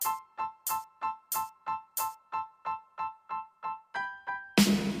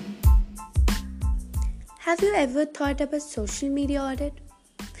Have you ever thought about social media audit?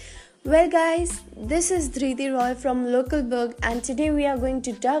 Well, guys, this is Dhriti Roy from Localberg, and today we are going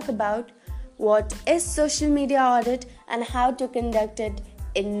to talk about what is social media audit and how to conduct it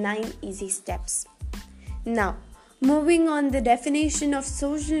in 9 easy steps. Now, moving on the definition of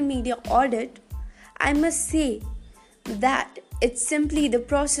social media audit, I must say that it's simply the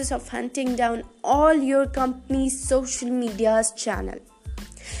process of hunting down all your company's social media's channel,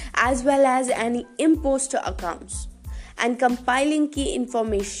 as well as any imposter accounts, and compiling key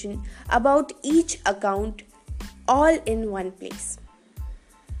information about each account all in one place.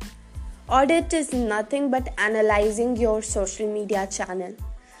 Audit is nothing but analyzing your social media channel,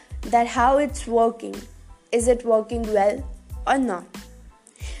 that how it's working, is it working well or not.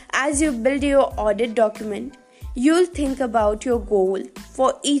 As you build your audit document, you'll think about your goal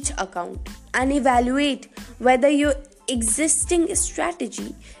for each account and evaluate whether your existing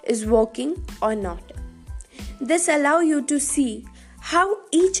strategy is working or not. This allows you to see how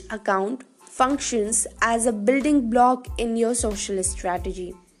each account functions as a building block in your social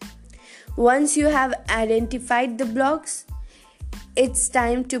strategy. Once you have identified the blocks, it's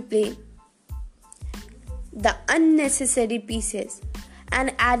time to play the unnecessary pieces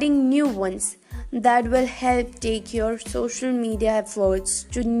and adding new ones that will help take your social media efforts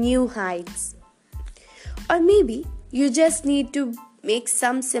to new heights. Or maybe you just need to make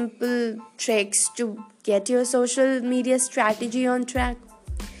some simple tricks to get your social media strategy on track.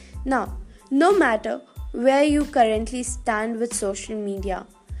 Now, no matter where you currently stand with social media,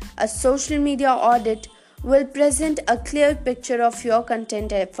 a social media audit will present a clear picture of your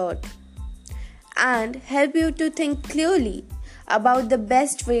content effort and help you to think clearly about the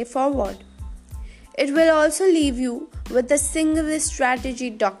best way forward. It will also leave you with a single strategy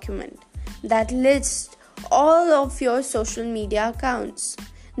document that lists all of your social media accounts,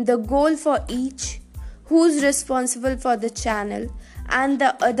 the goal for each, who's responsible for the channel, and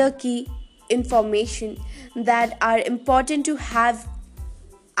the other key information that are important to have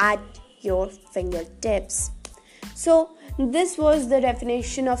at your fingertips. So, this was the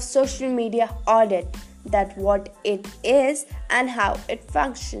definition of social media audit, that what it is and how it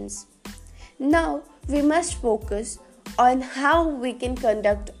functions. Now, we must focus on how we can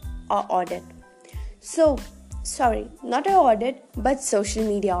conduct our audit. Not an audit, but social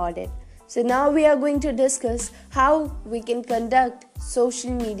media audit. So now we are going to discuss how we can conduct social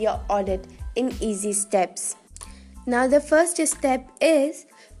media audit in easy steps. Now the first step is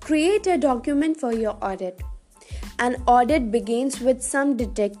create a document for your audit. An audit begins with some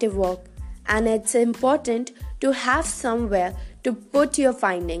detective work, and it's important to have somewhere to put your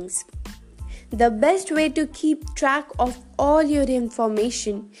findings. The best way to keep track of all your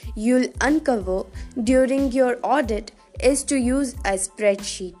information you'll uncover during your audit is to use a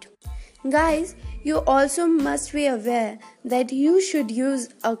spreadsheet. Guys, you also must be aware that you should use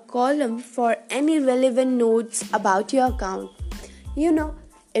a column for any relevant notes about your account.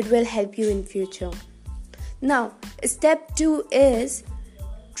 It will help you in future. Now, step 2 is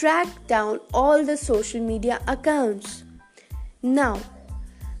track down all the social media accounts. Now,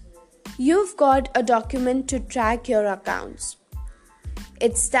 you've got a document to track your accounts.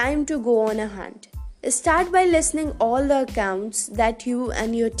 It's time to go on a hunt. Start by listing all the accounts that you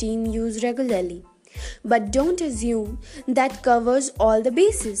and your team use regularly. But don't assume that covers all the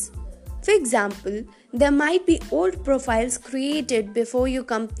bases. For example, there might be old profiles created before your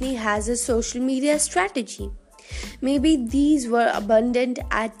company has a social media strategy. Maybe these were abundant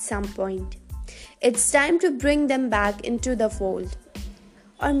at some point. It's time to bring them back into the fold.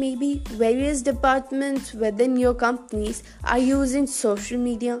 Or maybe various departments within your companies are using social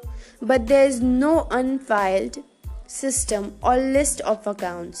media, but there is no unfiled system or list of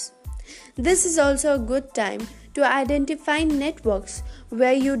accounts. This is also a good time to identify networks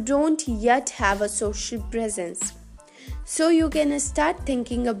where you don't yet have a social presence. So you can start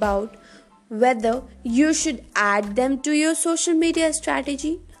thinking about whether you should add them to your social media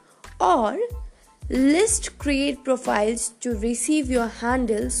strategy or create profiles to receive your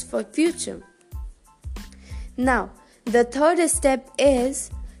handles for future. Now, the third step is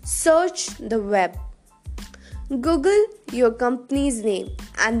search the web. Google your company's name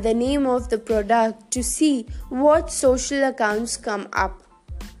and the name of the product to see what social accounts come up.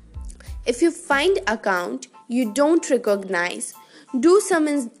 If you find account you don't recognize, do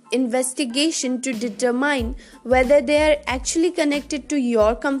some investigation to determine whether they are actually connected to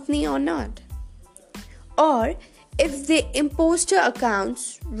your company or not. Or if the imposter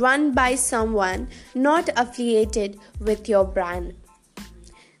accounts run by someone not affiliated with your brand.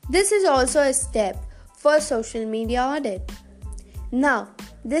 This is also a step for social media audit. Now,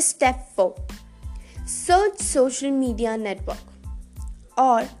 this step 4. Search social media network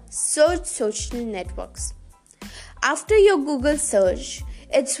or search social networks. After your Google search,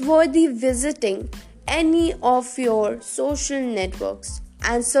 it's worthy visiting any of your social networks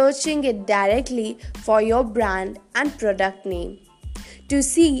and searching it directly for your brand and product name to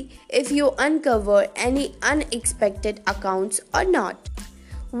see if you uncover any unexpected accounts or not.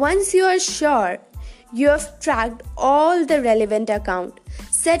 Once you are sure you have tracked all the relevant accounts,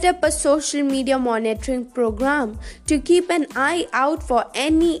 set up a social media monitoring program to keep an eye out for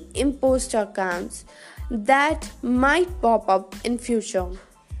any imposter accounts that might pop up in future.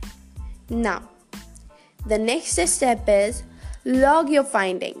 Now, the next step is log your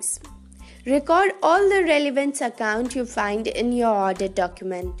findings. Record all the relevant accounts you find in your audit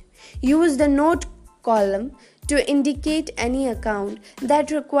document. Use the note column to indicate any account that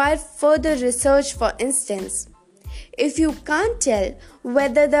requires further research. For instance, if you can't tell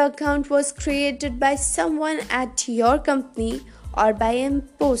whether the account was created by someone at your company or by an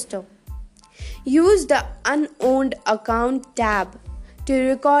imposter, use the unowned account tab to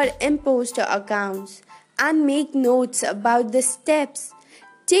record imposter accounts and make notes about the steps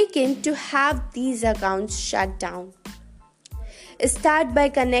taken to have these accounts shut down. Start by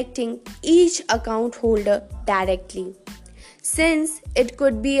connecting each account holder directly, since it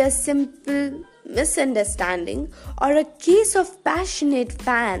could be a simple misunderstanding or a case of passionate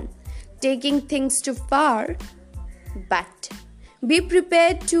fan taking things too far. But be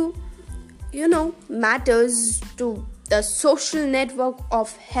prepared to matters to the social network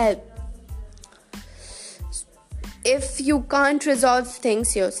of help if you can't resolve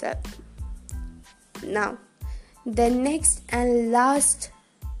things yourself. Now, the next and last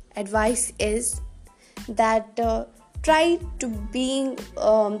advice is that try to being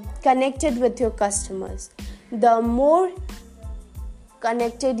connected with your customers. The more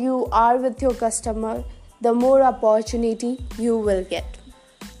connected you are with your customer, the more opportunity you will get.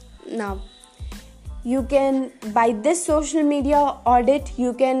 Now, you can, by this social media audit,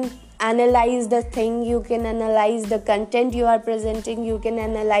 you can analyze the thing, you can analyze the content you are presenting, you can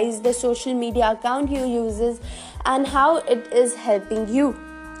analyze the social media account you uses and how it is helping you.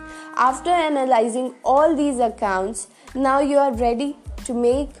 After analyzing all these accounts, now you are ready to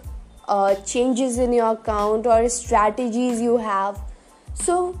make changes in your account or strategies you have.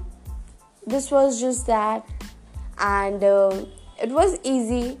 So this was just that, and it was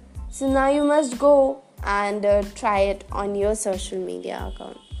easy. So now you must go and try it on your social media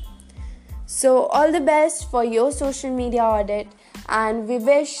account. So all the best for your social media audit, and we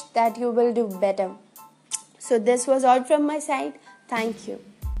wish that you will do better. So this was all from my side. Thank you.